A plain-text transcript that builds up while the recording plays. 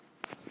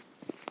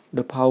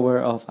The power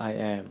of I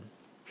am.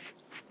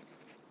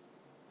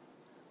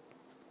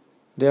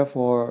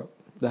 Therefore,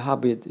 the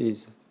habit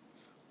is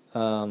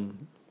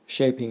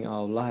shaping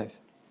our life.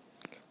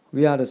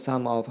 We are the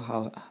sum of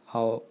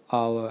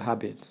our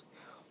habits.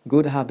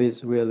 Good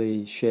habits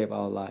really shape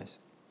our lives.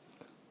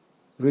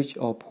 Rich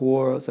or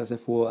poor,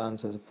 successful or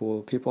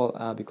unsuccessful, people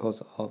are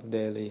because of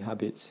daily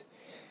habits.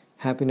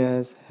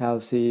 Happiness,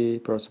 healthy,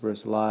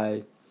 prosperous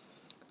life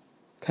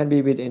can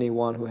be with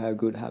anyone who has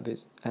good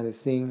habits and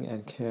think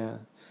and care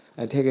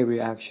and take every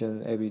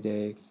action every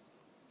day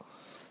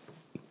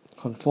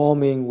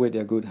conforming with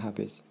their good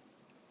habits,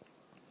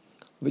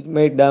 which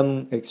make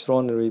them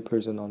extraordinary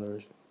person on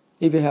earth.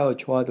 If you have a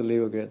choice to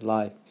live a great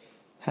life,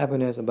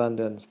 happiness,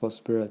 abundance,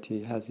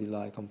 prosperity, healthy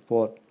life,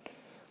 comfort,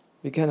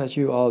 we can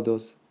achieve all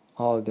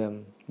of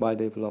them by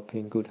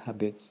developing good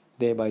habits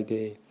day by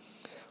day.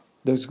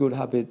 Those good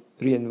habits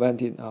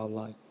reinvented our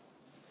life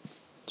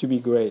to be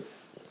great.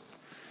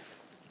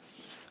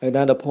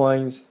 Another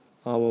point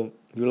I would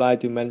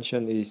like to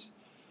mention is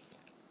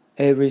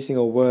every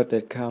single word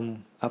that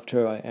comes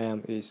after I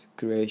am is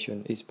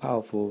creation, is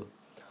powerful.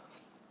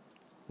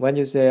 When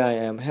you say I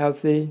am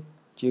healthy,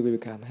 you will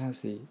become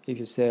healthy. If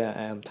you say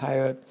I am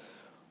tired,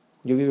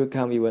 you will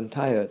become even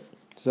tired.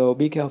 So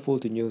be careful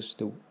to use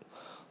the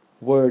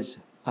words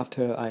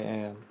after I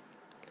am.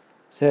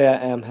 Say I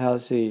am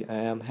healthy, I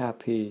am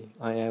happy,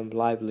 I am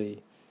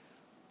lively.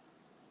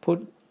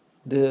 Put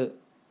the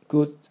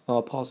good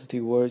or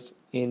positive words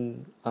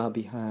in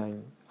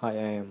behind I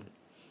am.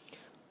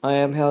 I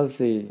am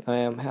healthy, I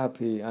am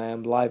happy, I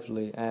am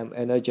lively, I am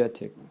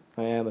energetic,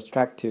 I am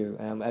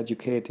attractive, I am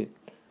educated,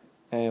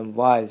 I am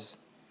wise,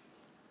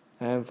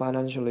 I am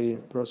financially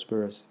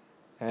prosperous,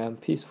 I am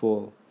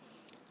peaceful,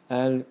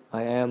 and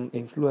I am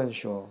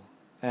influential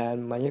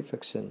and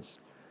magnificent.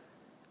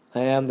 I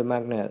am the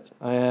magnet,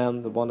 I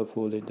am the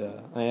wonderful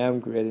leader, I am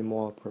creating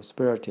more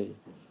prosperity,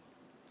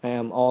 I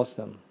am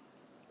awesome.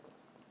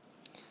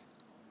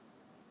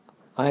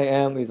 I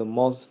am is the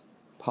most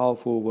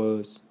powerful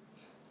words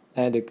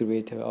and the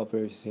creator of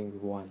every single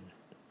one.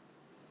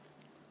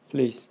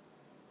 Please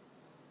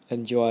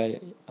enjoy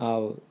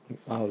our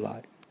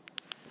life.